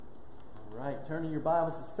right, turn in your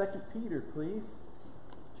Bibles to 2 Peter, please.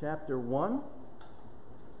 Chapter 1.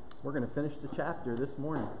 We're going to finish the chapter this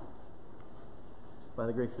morning by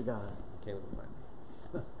the grace of God. Caleb remind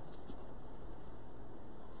me.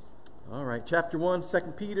 All right, chapter 1, 2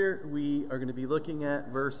 Peter. We are going to be looking at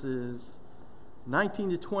verses 19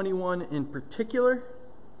 to 21 in particular.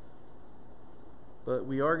 But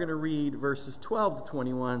we are going to read verses 12 to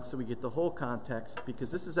 21 so we get the whole context, because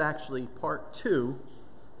this is actually part 2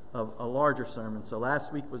 of a larger sermon. So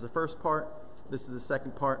last week was the first part. This is the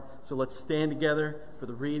second part. So let's stand together for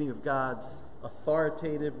the reading of God's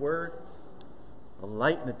authoritative word, a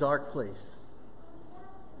light in a dark place.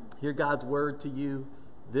 Hear God's word to you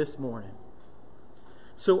this morning.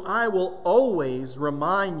 So I will always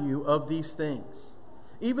remind you of these things,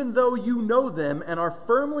 even though you know them and are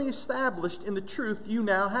firmly established in the truth you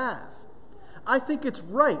now have. I think it's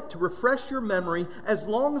right to refresh your memory as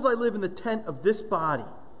long as I live in the tent of this body,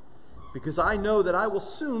 because I know that I will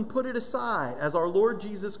soon put it aside, as our Lord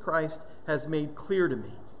Jesus Christ has made clear to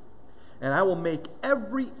me. And I will make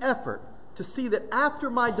every effort to see that after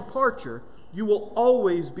my departure, you will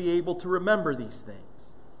always be able to remember these things.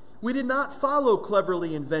 We did not follow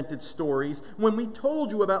cleverly invented stories when we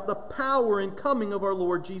told you about the power and coming of our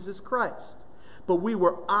Lord Jesus Christ, but we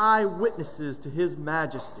were eyewitnesses to his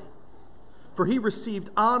majesty. For he received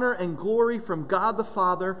honor and glory from God the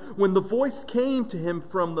Father when the voice came to him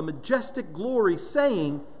from the majestic glory,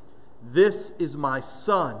 saying, "This is my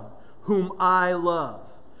Son, whom I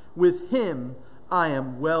love. With him I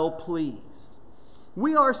am well pleased."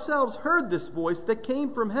 We ourselves heard this voice that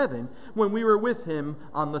came from heaven when we were with him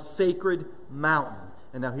on the sacred mountain.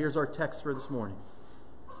 And now here's our text for this morning.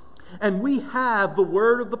 And we have the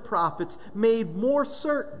word of the prophets made more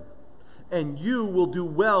certain, and you will do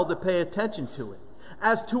well to pay attention to it,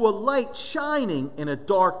 as to a light shining in a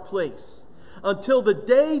dark place, until the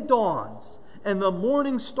day dawns and the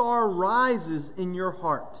morning star rises in your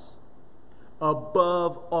hearts.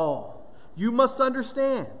 Above all, you must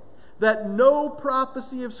understand that no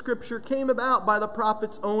prophecy of Scripture came about by the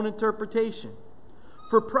prophet's own interpretation.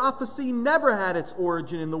 For prophecy never had its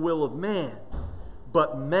origin in the will of man,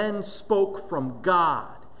 but men spoke from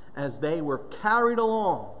God as they were carried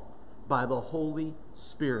along by the Holy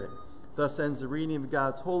Spirit. Thus ends the reading of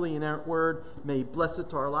God's holy and inerrant word. May he bless it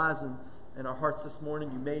to our lives and our hearts this morning.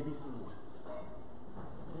 You may be seated.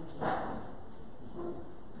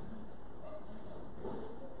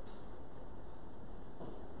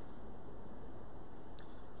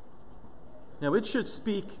 Now, it should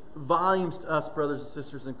speak volumes to us, brothers and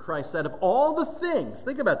sisters in Christ, that of all the things,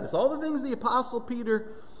 think about this, all the things the Apostle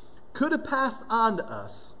Peter could have passed on to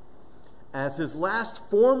us as his last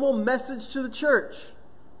formal message to the church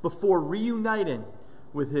before reuniting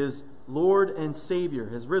with his Lord and Savior,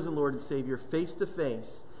 his risen Lord and Savior, face to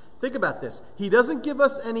face. Think about this. He doesn't give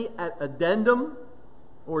us any addendum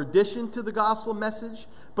or addition to the gospel message,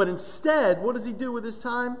 but instead, what does he do with his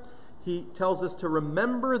time? He tells us to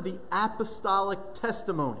remember the apostolic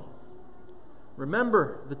testimony.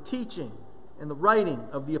 Remember the teaching and the writing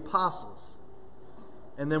of the apostles.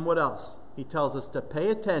 And then what else? He tells us to pay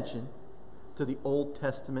attention to the Old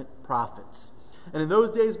Testament prophets. And in those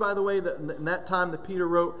days, by the way, in that time that Peter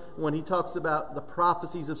wrote, when he talks about the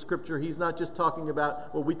prophecies of Scripture, he's not just talking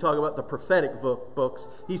about what we talk about, the prophetic books.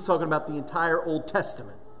 He's talking about the entire Old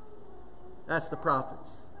Testament. That's the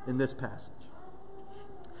prophets in this passage.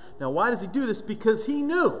 Now, why does he do this? Because he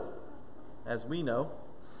knew, as we know,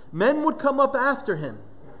 men would come up after him,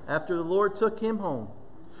 after the Lord took him home,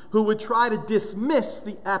 who would try to dismiss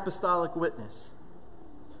the apostolic witness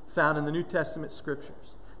found in the New Testament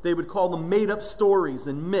Scriptures. They would call them made-up stories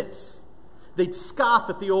and myths. They'd scoff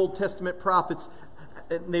at the Old Testament prophets,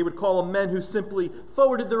 and they would call them men who simply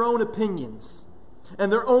forwarded their own opinions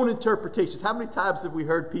and their own interpretations. How many times have we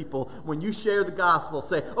heard people, when you share the gospel,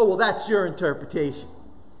 say, "Oh, well, that's your interpretation"?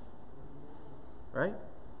 Right?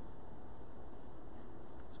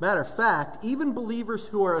 As a matter of fact, even believers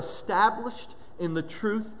who are established in the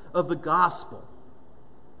truth of the gospel,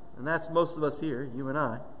 and that's most of us here, you and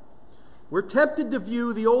I, we're tempted to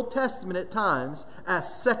view the Old Testament at times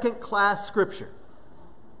as second-class Scripture.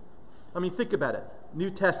 I mean, think about it. New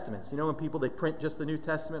Testaments. You know when people, they print just the New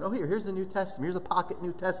Testament? Oh, here's the New Testament. Here's a pocket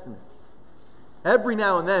New Testament. Every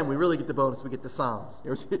now and then we really get the bonus. We get the Psalms.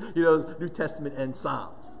 You know, New Testament and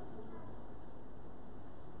Psalms.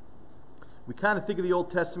 We kind of think of the Old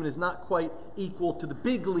Testament as not quite equal to the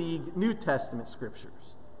big league New Testament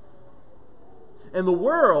Scriptures. And the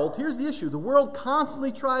world, here's the issue, the world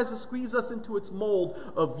constantly tries to squeeze us into its mold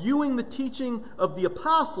of viewing the teaching of the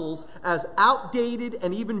apostles as outdated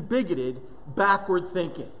and even bigoted, backward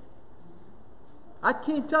thinking. I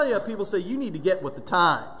can't tell you how people say you need to get with the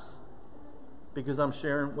times, because I'm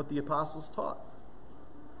sharing what the apostles taught,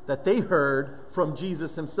 that they heard from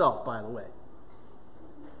Jesus himself, by the way.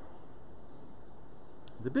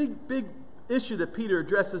 The big issue that Peter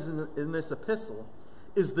addresses in this epistle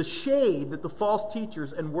is the shade that the false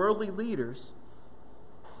teachers and worldly leaders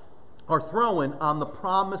are throwing on the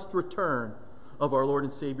promised return of our Lord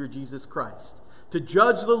and Savior Jesus Christ, to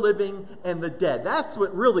judge the living and the dead. That's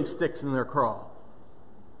what really sticks in their craw.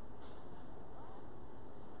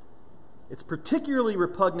 It's particularly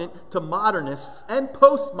repugnant to modernists and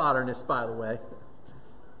postmodernists, by the way,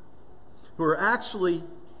 who are actually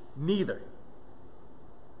neither.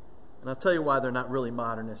 And I'll tell you why they're not really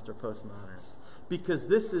modernists or postmodernists. Because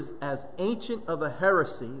this is as ancient of a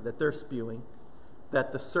heresy that they're spewing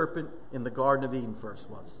that the serpent in the Garden of Eden first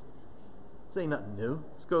was. This ain't nothing new.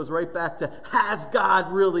 This goes right back to, has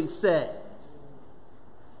God really said?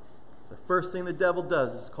 The first thing the devil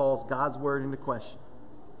does is calls God's word into question.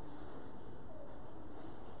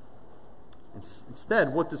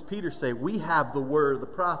 Instead, what does Peter say? We have the word of the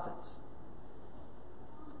prophets,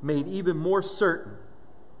 made even more certain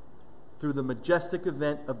through the majestic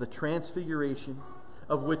event of the transfiguration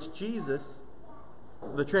of Jesus,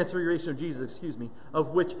 of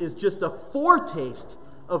which is just a foretaste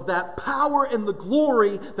of that power and the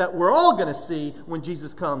glory that we're all going to see when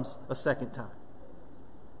Jesus comes a second time.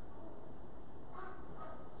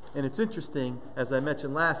 And it's interesting, as I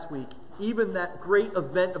mentioned last week, even that great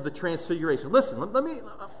event of the transfiguration. Listen,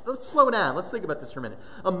 let's slow down. Let's think about this for a minute.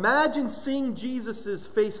 Imagine seeing Jesus'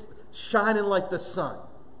 face shining like the sun,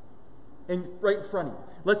 and right in front of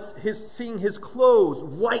you. Seeing his clothes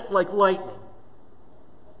white like lightning.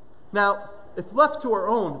 Now, if left to our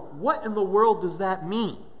own, what in the world does that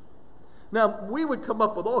mean? Now, we would come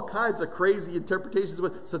up with all kinds of crazy interpretations,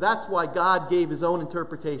 so that's why God gave his own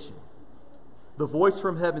interpretation. The voice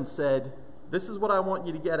from heaven said, this is what I want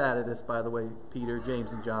you to get out of this, by the way, Peter,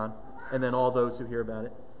 James, and John, and then all those who hear about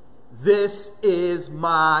it. This is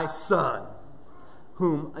my Son,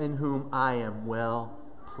 in whom I am well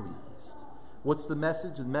pleased. What's the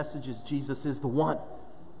message? The message is Jesus is the one.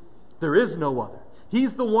 There is no other.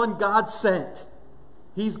 He's the one God sent.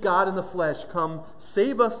 He's God in the flesh, come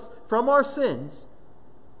save us from our sins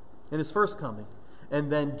in his first coming,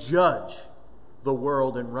 and then judge the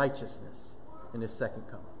world in righteousness in his second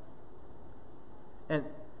coming. And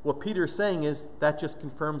what Peter is saying is that just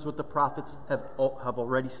confirms what the prophets have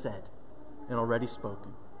already said and already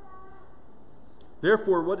spoken.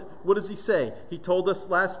 Therefore, what does he say? He told us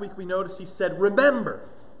last week, we noticed, he said, remember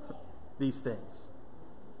these things.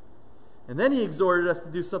 And then he exhorted us to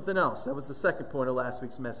do something else. That was the second point of last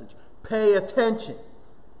week's message. Pay attention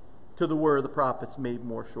to the word of the prophets made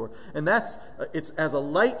more sure. And it's as a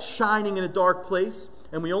light shining in a dark place.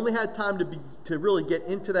 And we only had time to really get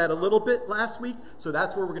into that a little bit last week. So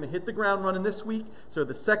that's where we're going to hit the ground running this week. So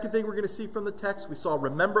the second thing we're going to see from the text, we saw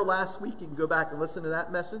remember last week. You can go back and listen to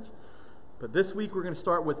that message. But this week we're going to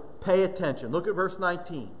start with pay attention. Look at verse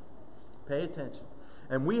 19. Pay attention.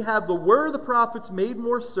 And we have the word of the prophets made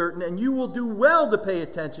more certain, and you will do well to pay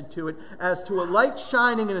attention to it as to a light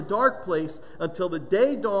shining in a dark place until the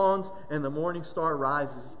day dawns and the morning star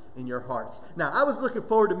rises in your hearts. Now, I was looking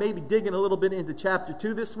forward to maybe digging a little bit into chapter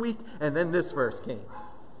 2 this week, and then this verse came.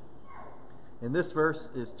 And this verse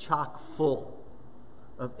is chock full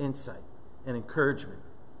of insight and encouragement.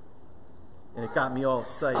 And it got me all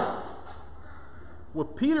excited.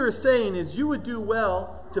 What Peter is saying is you would do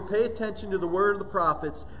well to pay attention to the word of the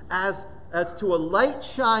prophets as to a light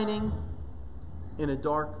shining in a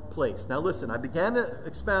dark place. Now listen, I began to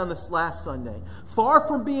expound this last Sunday. Far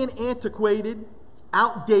from being antiquated,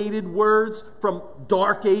 outdated words from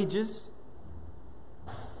dark ages,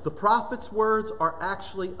 the prophet's words are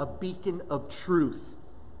actually a beacon of truth,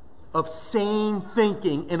 of sane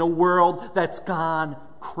thinking in a world that's gone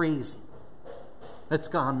crazy, that's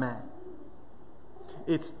gone mad.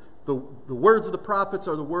 It's the words of the prophets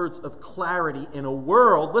are the words of clarity in a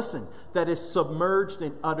world, listen, that is submerged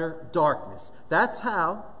in utter darkness. That's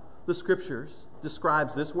how the scriptures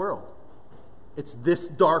describes this world. It's this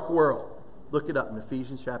dark world. Look it up in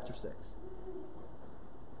Ephesians chapter 6.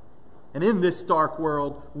 And in this dark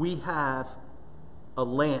world, we have a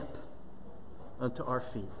lamp unto our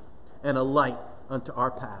feet and a light unto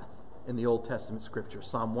our path in the Old Testament scripture,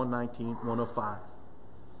 Psalm 119, 105.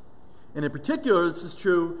 And in particular, this is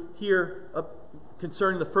true here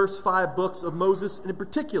concerning the first 5 books of Moses. And in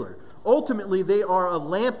particular, ultimately, they are a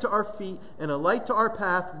lamp to our feet and a light to our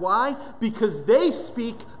path. Why? Because they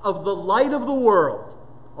speak of the light of the world,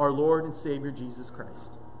 our Lord and Savior Jesus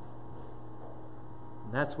Christ.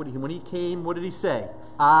 And that's what when he came, what did he say?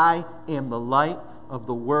 I am the light of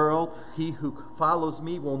the world. He who follows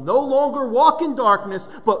me will no longer walk in darkness,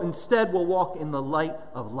 but instead will walk in the light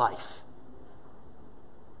of life.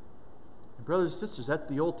 And brothers and sisters, that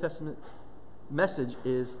the Old Testament message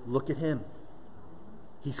is, look at him.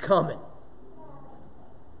 He's coming.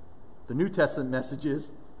 The New Testament message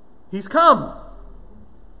is, he's come.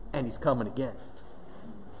 And he's coming again.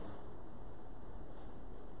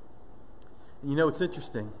 And you know, it's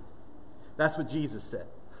interesting. That's what Jesus said.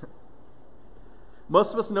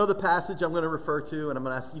 Most of us know the passage I'm going to refer to, and I'm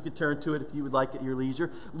going to ask you to turn to it if you would like at your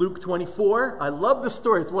leisure. Luke 24. I love this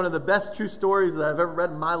story. It's one of the best true stories that I've ever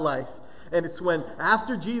read in my life. And it's when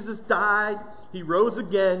after Jesus died, he rose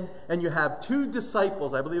again, and you have two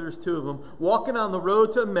disciples, I believe there's two of them, walking on the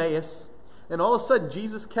road to Emmaus. And all of a sudden,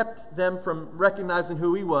 Jesus kept them from recognizing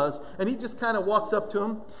who he was. And he just kind of walks up to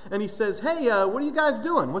them, and he says, hey, what are you guys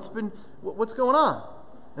doing? What's going on?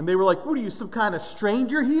 And they were like, what are you, some kind of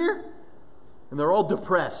stranger here? And they're all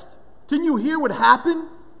depressed. Didn't you hear what happened?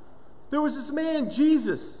 There was this man,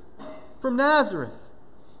 Jesus, from Nazareth.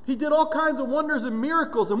 He did all kinds of wonders and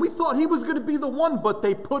miracles, and we thought he was going to be the one, but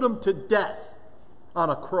they put him to death on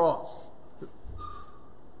a cross.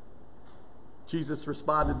 Jesus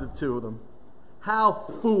responded to the two of them, how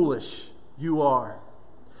foolish you are,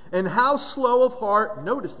 and how slow of heart,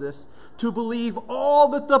 notice this, to believe all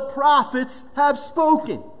that the prophets have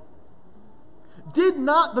spoken. Did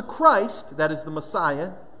not the Christ, that is the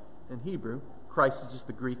Messiah in Hebrew, Christ is just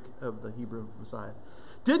the Greek of the Hebrew Messiah,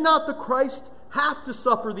 did not the Christ have to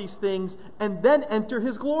suffer these things and then enter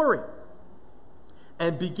his glory?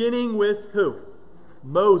 And beginning with who?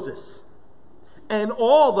 Moses and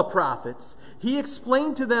all the prophets, he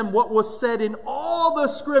explained to them what was said in all the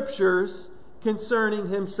scriptures concerning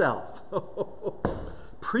himself.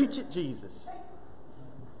 Preach it, Jesus.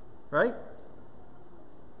 Right?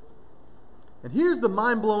 And here's the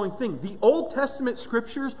mind-blowing thing. The Old Testament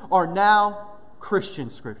scriptures are now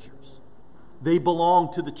Christian scriptures. They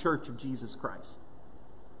belong to the church of Jesus Christ.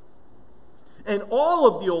 And all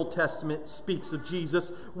of the Old Testament speaks of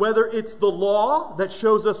Jesus, whether it's the law that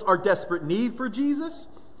shows us our desperate need for Jesus,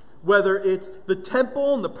 whether it's the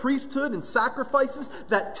temple and the priesthood and sacrifices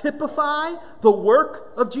that typify the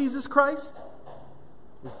work of Jesus Christ,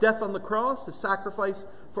 his death on the cross, his sacrifice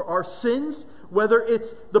for our sins, whether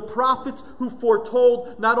it's the prophets who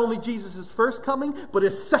foretold not only Jesus' first coming, but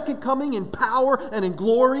his second coming in power and in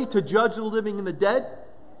glory to judge the living and the dead.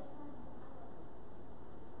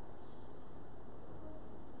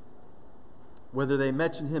 Whether they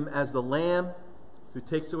mention him as the Lamb who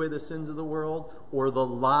takes away the sins of the world, or the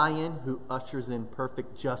Lion who ushers in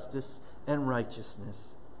perfect justice and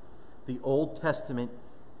righteousness, the Old Testament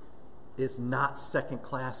is not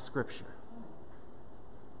second-class scripture.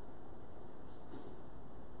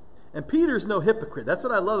 And Peter's no hypocrite. That's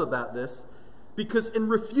what I love about this. Because in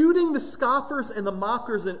refuting the scoffers and the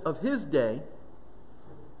mockers of his day,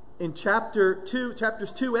 in chapters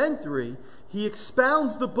 2 and 3, he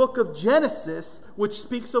expounds the book of Genesis, which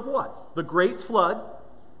speaks of what? The great flood,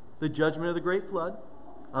 the judgment of the great flood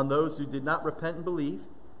on those who did not repent and believe.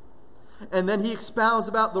 And then he expounds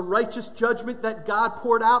about the righteous judgment that God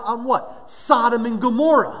poured out on what? Sodom and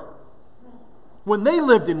Gomorrah, when they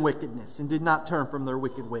lived in wickedness and did not turn from their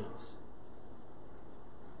wicked ways.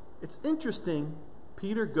 It's interesting,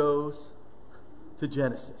 Peter goes to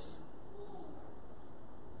Genesis.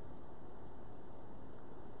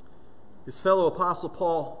 His fellow apostle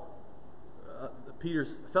Paul,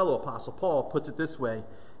 Peter's fellow apostle Paul, puts it this way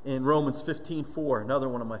in Romans 15:4, another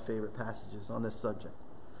one of my favorite passages on this subject.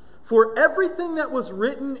 For everything that was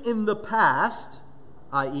written in the past,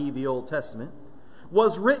 i.e. the Old Testament,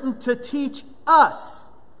 was written to teach us,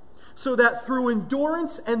 so that through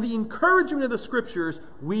endurance and the encouragement of the Scriptures,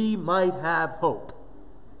 we might have hope.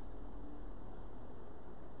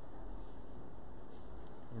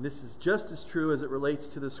 And this is just as true as it relates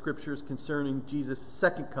to the Scriptures concerning Jesus'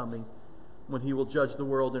 second coming, when he will judge the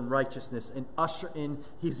world in righteousness and usher in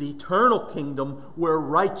his eternal kingdom where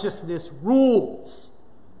righteousness rules.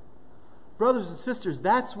 Brothers and sisters,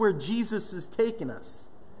 that's where Jesus is taking us.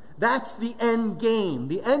 That's the end game.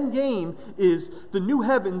 The end game is the new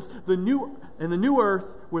heavens, the new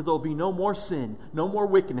earth, where there'll be no more sin, no more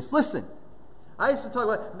wickedness. Listen, I used to talk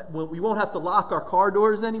about, well, we won't have to lock our car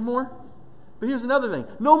doors anymore. But here's another thing.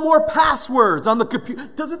 No more passwords on the computer.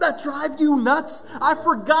 Doesn't that drive you nuts? I've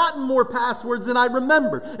forgotten more passwords than I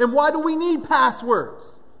remember. And why do we need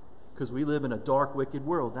passwords? Because we live in a dark, wicked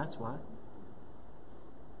world. That's why.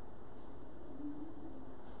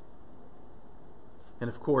 And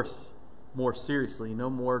of course, more seriously,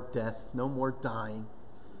 no more death, no more dying.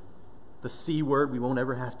 the C word we won't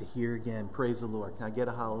ever have to hear again. Praise the Lord. Can I get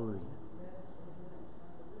a hallelujah?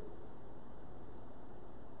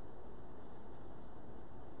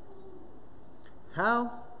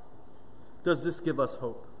 How does this give us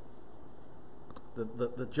hope?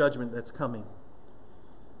 The judgment that's coming,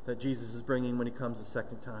 that Jesus is bringing when he comes the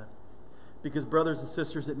second time. Because, brothers and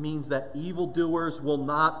sisters, it means that evildoers will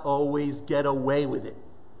not always get away with it,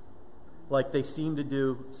 like they seem to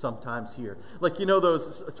do sometimes here. Like, you know,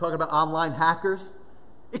 those talking about online hackers?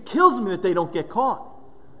 It kills me that they don't get caught.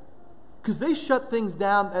 Because they shut things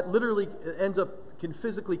down that literally can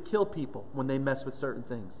physically kill people when they mess with certain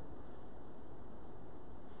things.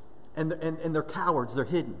 And they're cowards, they're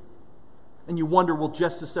hidden. And you wonder, will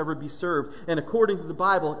justice ever be served? And according to the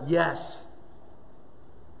Bible, yes,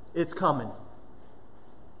 it's coming.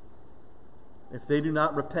 If they do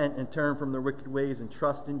not repent and turn from their wicked ways and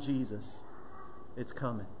trust in Jesus, it's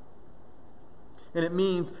coming. And it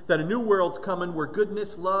means that a new world's coming where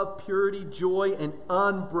goodness, love, purity, joy, and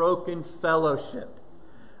unbroken fellowship.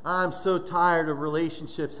 I'm so tired of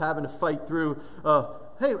relationships having to fight through,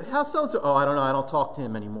 hey, how's so-and-so? Oh, I don't know, I don't talk to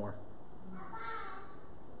him anymore.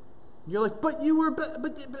 You're like, but you were... But.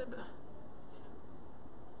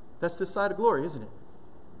 That's this side of glory, isn't it?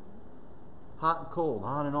 Hot and cold,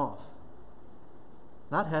 on and off.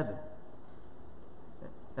 Not heaven.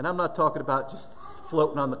 And I'm not talking about just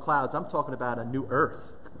floating on the clouds. I'm talking about a new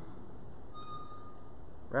earth.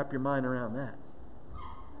 Wrap your mind around that.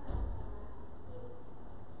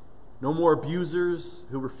 No more abusers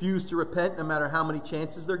who refuse to repent no matter how many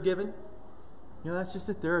chances they're given. You know, that's just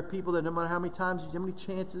it. There are people that no matter how many times, how many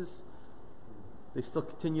chances, they still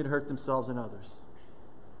continue to hurt themselves and others.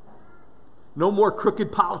 No more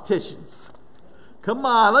crooked politicians. Come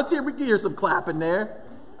on, we can hear some clapping there.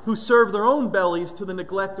 Who serve their own bellies to the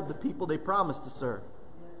neglect of the people they promised to serve.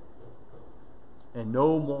 And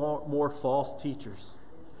no more false teachers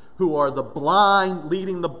who are the blind,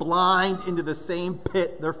 leading the blind into the same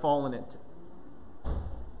pit they're falling into.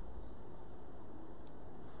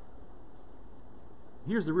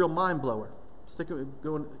 Here's the real mind blower. Keep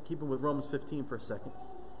it with Romans 15 for a second.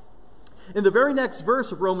 In the very next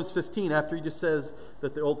verse of Romans 15, after he just says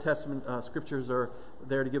that the Old Testament scriptures are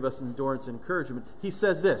there to give us endurance and encouragement, he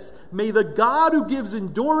says this: "May the God who gives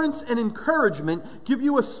endurance and encouragement give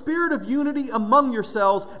you a spirit of unity among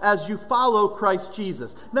yourselves as you follow Christ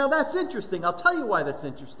Jesus." Now that's interesting. I'll tell you why that's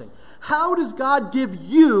interesting. How does God give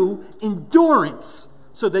you endurance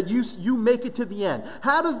so that you make it to the end?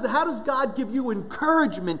 How does God give you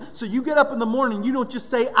encouragement so you get up in the morning and you don't just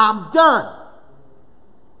say, "I'm done"?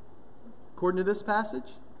 According to this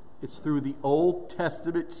passage, it's through the Old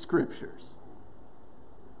Testament scriptures.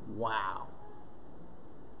 Wow.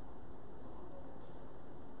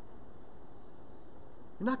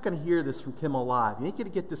 You're not going to hear this from Kimmel Live. You ain't going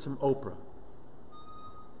to get this from Oprah.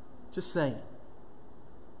 Just saying.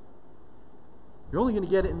 You're only going to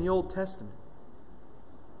get it in the Old Testament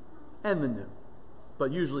and the New.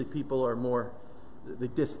 But usually people are more, they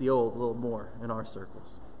diss the old a little more in our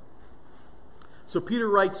circles. So Peter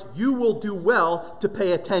writes, "You will do well to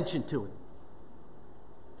pay attention to it,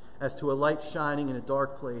 as to a light shining in a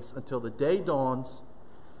dark place until the day dawns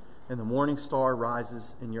and the morning star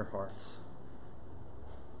rises in your hearts."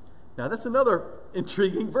 Now that's another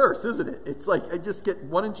intriguing verse, isn't it? It's like I just get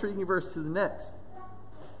one intriguing verse to the next.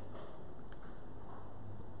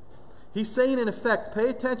 He's saying, in effect, pay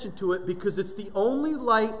attention to it because it's the only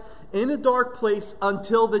light in a dark place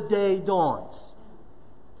until the day dawns.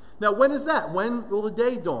 Now, when is that? When will the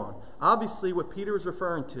day dawn? Obviously, what Peter is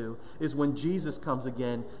referring to is when Jesus comes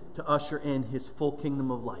again to usher in his full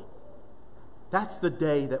kingdom of light. That's the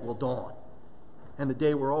day that will dawn, and the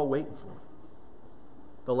day we're all waiting for.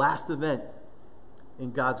 The last event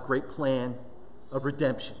in God's great plan of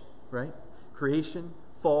redemption, right? Creation,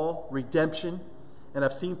 fall, redemption. And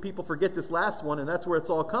I've seen people forget this last one, and that's where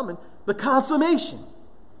it's all coming. The consummation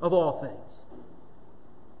of all things.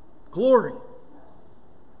 Glory.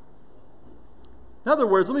 In other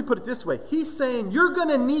words, let me put it this way. He's saying you're going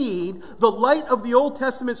to need the light of the Old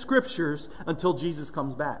Testament scriptures until Jesus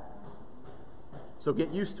comes back. So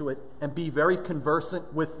get used to it and be very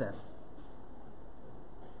conversant with them.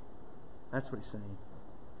 That's what he's saying.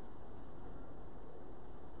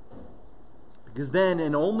 Because then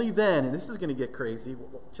and only then, and this is going to get crazy,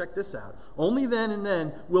 check this out. Only then and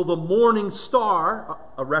then will the morning star,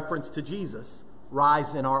 a reference to Jesus,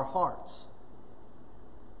 rise in our hearts.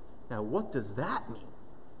 Now, what does that mean?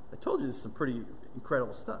 I told you this is some pretty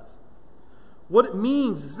incredible stuff. What it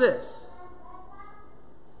means is this.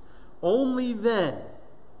 Only then,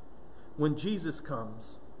 when Jesus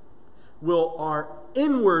comes, will our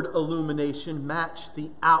inward illumination match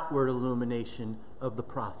the outward illumination of the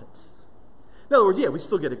prophets. In other words, yeah, we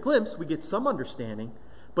still get a glimpse, we get some understanding,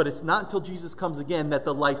 but it's not until Jesus comes again that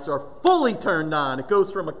the lights are fully turned on. It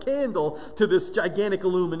goes from a candle to this gigantic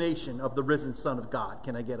illumination of the risen Son of God.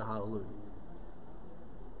 Can I get a hallelujah?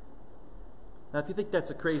 Now, if you think that's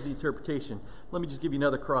a crazy interpretation, let me just give you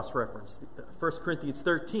another cross-reference. 1 Corinthians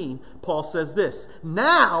 13, Paul says this,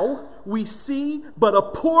 "Now we see but a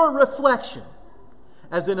poor reflection,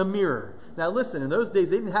 as in a mirror." Now listen, in those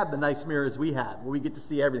days, they didn't have the nice mirrors we have, where we get to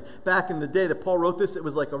see everything. Back in the day that Paul wrote this, it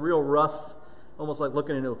was like a real rough, almost like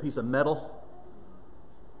looking into a piece of metal.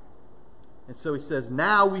 And so he says,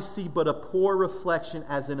 "Now we see but a poor reflection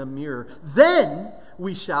as in a mirror. Then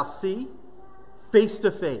we shall see face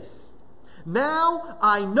to face. Now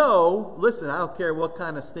I know," listen, I don't care what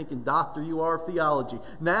kind of stinking doctor you are of theology.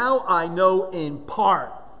 "Now I know in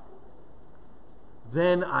part.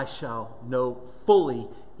 Then I shall know fully,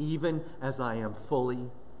 even as I am fully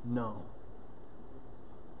known."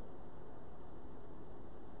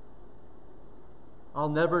 I'll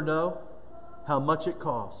never know how much it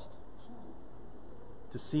cost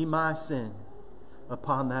to see my sin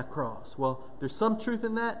upon that cross. Well, there's some truth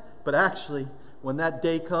in that, but actually, when that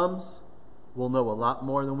day comes, we'll know a lot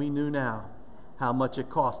more than we knew now how much it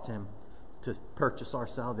cost him to purchase our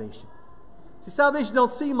salvation. See, salvation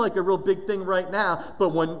don't seem like a real big thing right now, but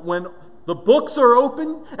when the books are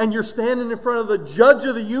open and you're standing in front of the judge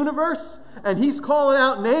of the universe and he's calling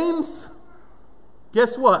out names,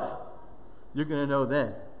 guess what? You're going to know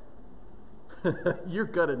then. You're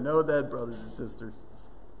going to know then, brothers and sisters.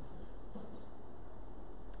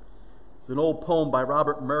 It's an old poem by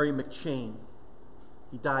Robert Murray McCheyne.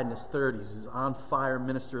 He died in his 30s. He was an on-fire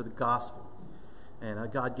minister of the gospel.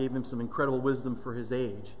 And God gave him some incredible wisdom for his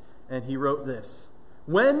age. And he wrote this,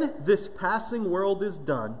 "When this passing world is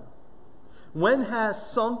done, when has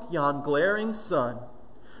sunk yon glaring sun,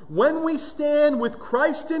 when we stand with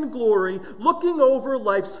Christ in glory, looking over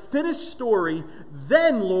life's finished story,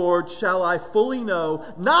 then, Lord, shall I fully know,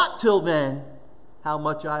 not till then, how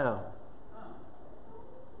much I owe.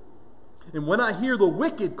 And when I hear the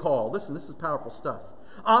wicked call," listen, this is powerful stuff,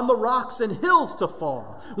 "on the rocks and hills to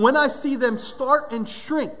fall, when I see them start and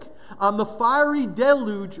shrink on the fiery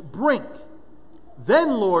deluge brink,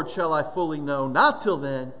 then, Lord, shall I fully know, not till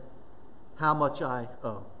then, how much I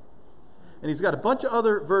owe." And he's got a bunch of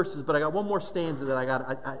other verses, but I got one more stanza that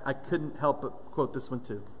I couldn't help but quote this one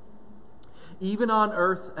too. "Even on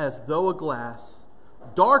earth as though a glass,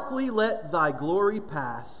 darkly let thy glory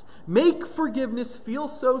pass. Make forgiveness feel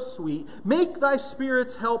so sweet. Make thy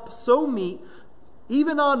Spirit's help so meet.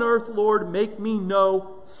 Even on earth, Lord, make me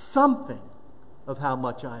know something of how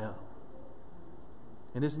much I owe."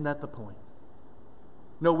 And isn't that the point?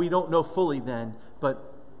 No, we don't know fully then, but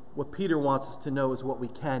what Peter wants us to know is what we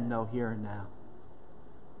can know here and now.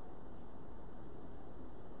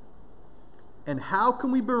 And how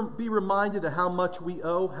can we be reminded of how much we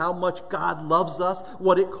owe, how much God loves us,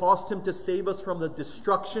 what it cost him to save us from the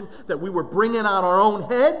destruction that we were bringing on our own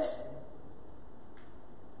heads?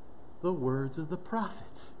 The words of the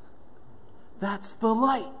prophets. That's the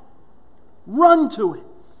light. Run to it.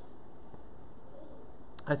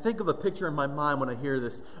 I think of a picture in my mind when I hear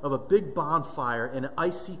this of a big bonfire in an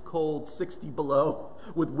icy cold 60 below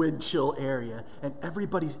with wind chill area, and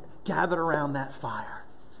everybody's gathered around that fire,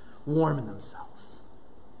 warming themselves,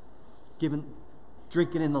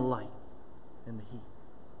 drinking in the light and the heat.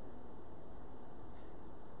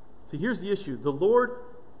 See, here's the issue. The Lord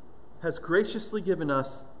has graciously given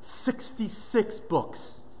us 66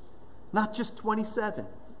 books, not just 27.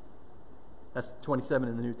 That's 27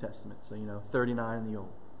 in the New Testament, so 39 in the Old.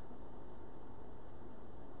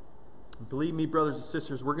 And believe me, brothers and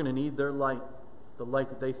sisters, we're going to need their light, the light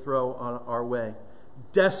that they throw on our way,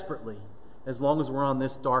 desperately, as long as we're on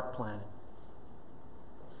this dark planet.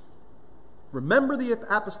 Remember the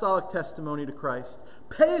apostolic testimony to Christ.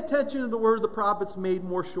 Pay attention to the word of the prophets made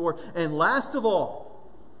more sure. And last of all,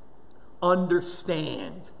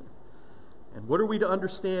 understand. And what are we to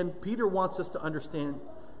understand? Peter wants us to understand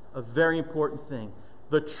a very important thing: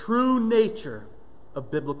 the true nature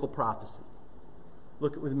of biblical prophecy.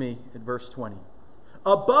 Look with me at verse 20.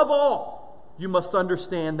 "Above all, you must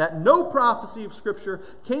understand that no prophecy of Scripture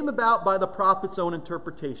came about by the prophet's own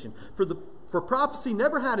interpretation. For prophecy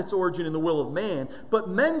never had its origin in the will of man, but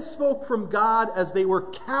men spoke from God as they were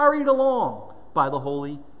carried along by the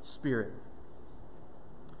Holy Spirit."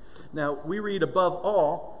 Now, we read above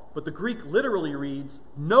all, but the Greek literally reads,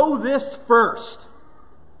 "Know this first."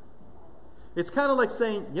 It's kind of like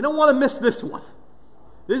saying, you don't want to miss this one.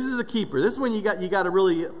 This is a keeper. This is one you got to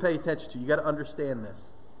really pay attention to. You got to understand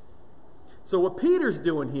this. So what Peter's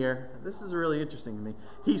doing here, this is really interesting to me.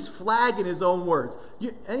 He's flagging his own words.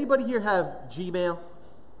 Anybody here have Gmail?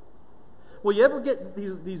 Well, you ever get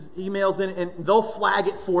these emails in and they'll flag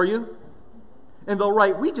it for you? And they'll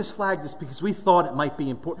write, we just flagged this because we thought it might be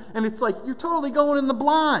important. And it's like, you're totally going in the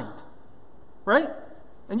blind. Right?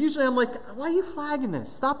 And usually I'm like, why are you flagging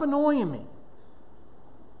this? Stop annoying me.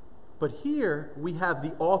 But here we have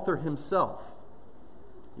the author himself.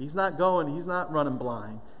 He's not running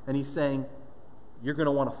blind. And he's saying, you're going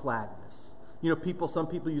to want to flag this. You know, some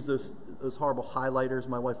people use those horrible highlighters.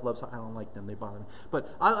 My wife loves, I don't like them, they bother me.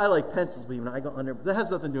 But I like pencils, even I go under, that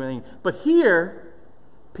has nothing to do with anything. But here,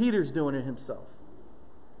 Peter's doing it himself.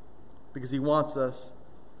 Because he wants us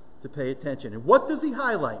to pay attention. And what does he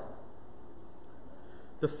highlight?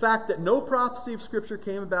 The fact that no prophecy of Scripture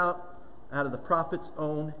came about out of the prophet's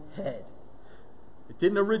own head. It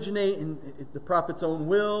didn't originate in the prophet's own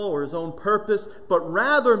will or his own purpose, but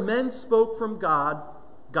rather men spoke from God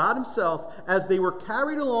himself, as they were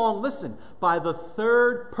carried along, listen, by the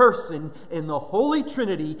third person in the Holy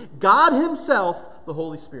Trinity, God himself, the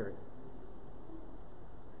Holy Spirit.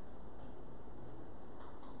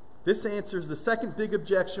 This answers the second big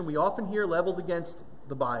objection we often hear leveled against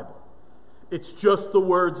the Bible. It's just the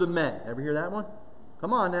words of men. Ever hear that one?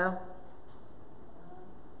 Come on now.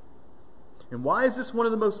 And why is this one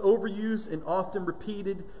of the most overused and often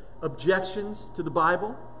repeated objections to the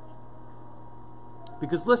Bible?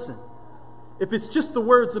 Because listen, if it's just the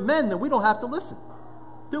words of men, then we don't have to listen,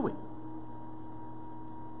 do we?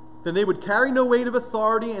 Then they would carry no weight of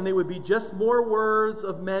authority, and they would be just more words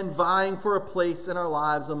of men vying for a place in our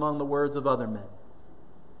lives among the words of other men.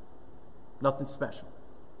 Nothing special.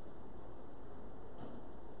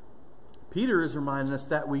 Peter is reminding us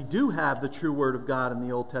that we do have the true Word of God in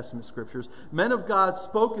the Old Testament Scriptures. Men of God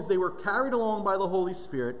spoke as they were carried along by the Holy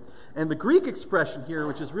Spirit. And the Greek expression here,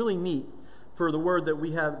 which is really neat for the word that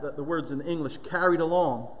we have, the words in English, carried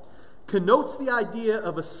along, connotes the idea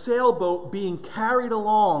of a sailboat being carried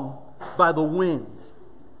along by the wind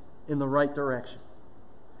in the right direction.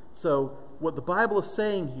 So what the Bible is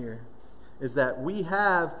saying here is that we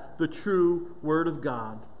have the true Word of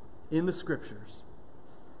God in the Scriptures,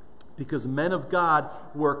 because men of God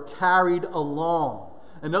were carried along.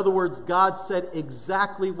 In other words, God said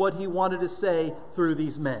exactly what he wanted to say through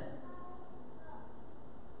these men.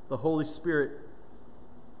 The Holy Spirit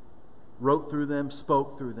wrote through them,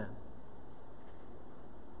 spoke through them.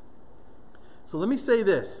 So let me say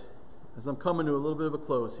this, as I'm coming to a little bit of a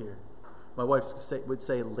close here. My wife would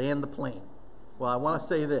say, land the plane. Well, I want to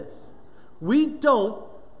say this. We don't,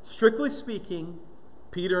 strictly speaking,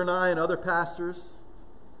 Peter and I and other pastors,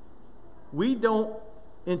 we don't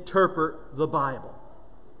interpret the Bible.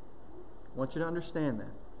 I want you to understand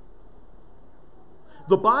that.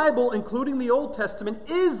 The Bible, including the Old Testament,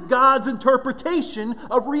 is God's interpretation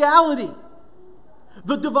of reality.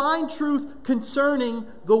 The divine truth concerning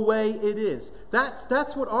the way it is.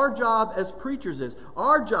 That's what our job as preachers is.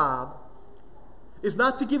 Our job is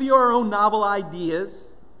not to give you our own novel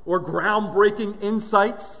ideas or groundbreaking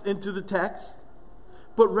insights into the text,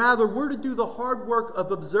 but rather we're to do the hard work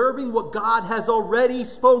of observing what God has already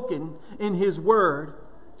spoken in His Word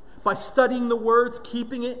by studying the words,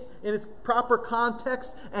 keeping it in its proper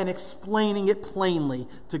context, and explaining it plainly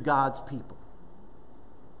to God's people.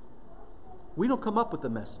 We don't come up with the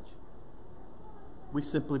message. We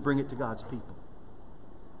simply bring it to God's people.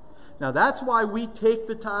 Now that's why we take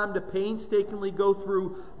the time to painstakingly go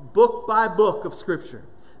through book by book of Scripture.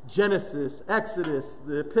 Genesis, Exodus,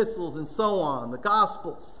 the epistles, and so on, the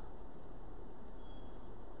Gospels.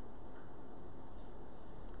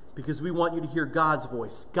 Because we want you to hear God's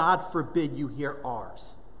voice. God forbid you hear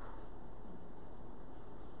ours.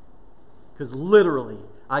 Because literally,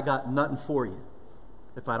 I got nothing for you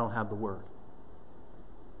if I don't have the Word.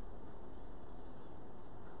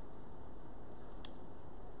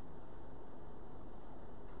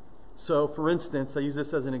 So, for instance, I use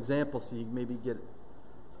this as an example so you maybe get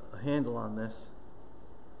a handle on this.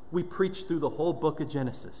 We preach through the whole book of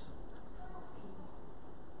Genesis.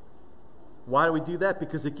 Why do we do that?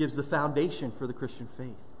 Because it gives the foundation for the Christian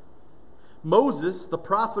faith. Moses, the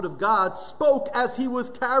prophet of God, spoke as he was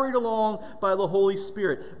carried along by the Holy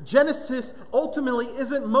Spirit. Genesis ultimately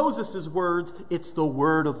isn't Moses' words, it's the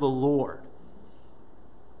word of the Lord.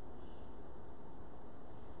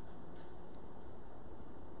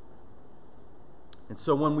 And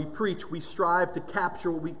so when we preach, we strive to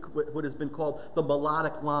capture what has been called the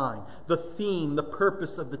melodic line, the theme, the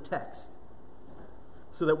purpose of the text.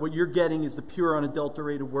 So that what you're getting is the pure,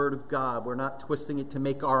 unadulterated Word of God. We're not twisting it to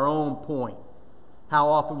make our own point. How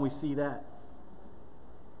often we see that.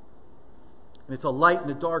 And it's a light in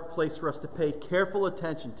a dark place for us to pay careful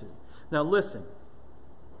attention to. Now listen.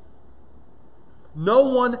 No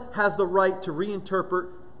one has the right to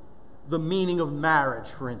reinterpret the meaning of marriage,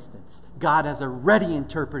 for instance. God has already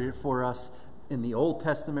interpreted it for us in the Old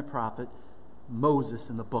Testament prophet Moses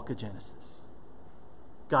in the book of Genesis.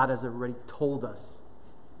 God has already told us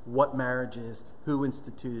what marriage is, who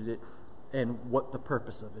instituted it, and what the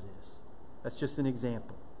purpose of it is. That's just an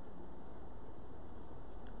example.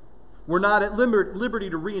 We're not at liberty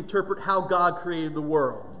to reinterpret how God created the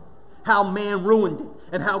world, how man ruined it,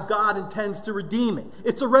 and how God intends to redeem it.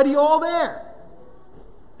 It's already all there.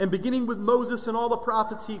 And beginning with Moses and all the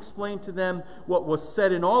prophets, he explained to them what was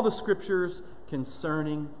said in all the scriptures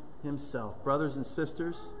concerning himself. Brothers and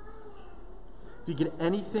sisters, if you get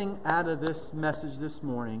anything out of this message this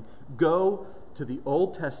morning, go to the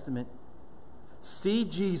Old Testament, see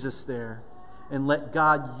Jesus there, and let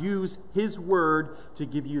God use his word to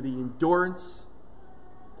give you the endurance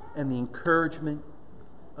and the encouragement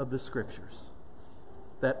of the scriptures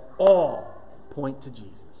that all point to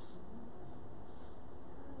Jesus.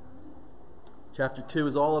 Chapter 2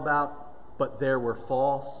 is all about, but there were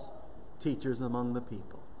false teachers among the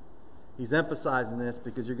people. He's emphasizing this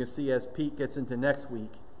because you're going to see as Pete gets into next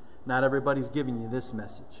week, not everybody's giving you this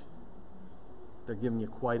message. They're giving you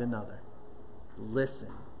quite another.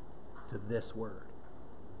 Listen to this word.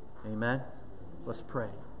 Amen? Let's pray.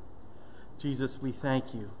 Jesus, we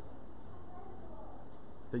thank you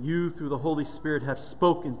that you, through the Holy Spirit, have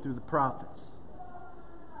spoken through the prophets.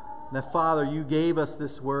 And that, Father, you gave us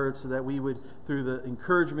this word so that we would, through the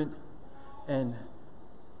encouragement and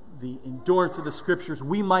the endurance of the Scriptures,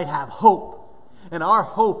 we might have hope. And our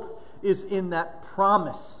hope is in that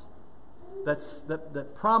promise,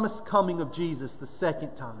 that promised coming of Jesus the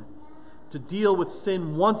second time, to deal with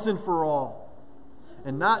sin once and for all,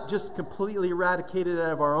 and not just completely eradicate it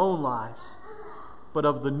out of our own lives, but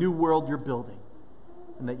of the new world you're building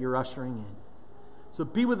and that you're ushering in. So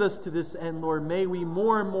be with us to this end, Lord. May we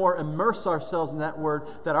more and more immerse ourselves in that word,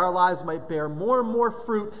 that our lives might bear more and more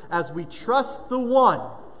fruit as we trust the one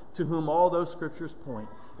to whom all those scriptures point.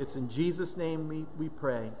 It's in Jesus' name we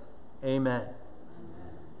pray. Amen.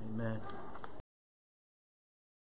 Amen.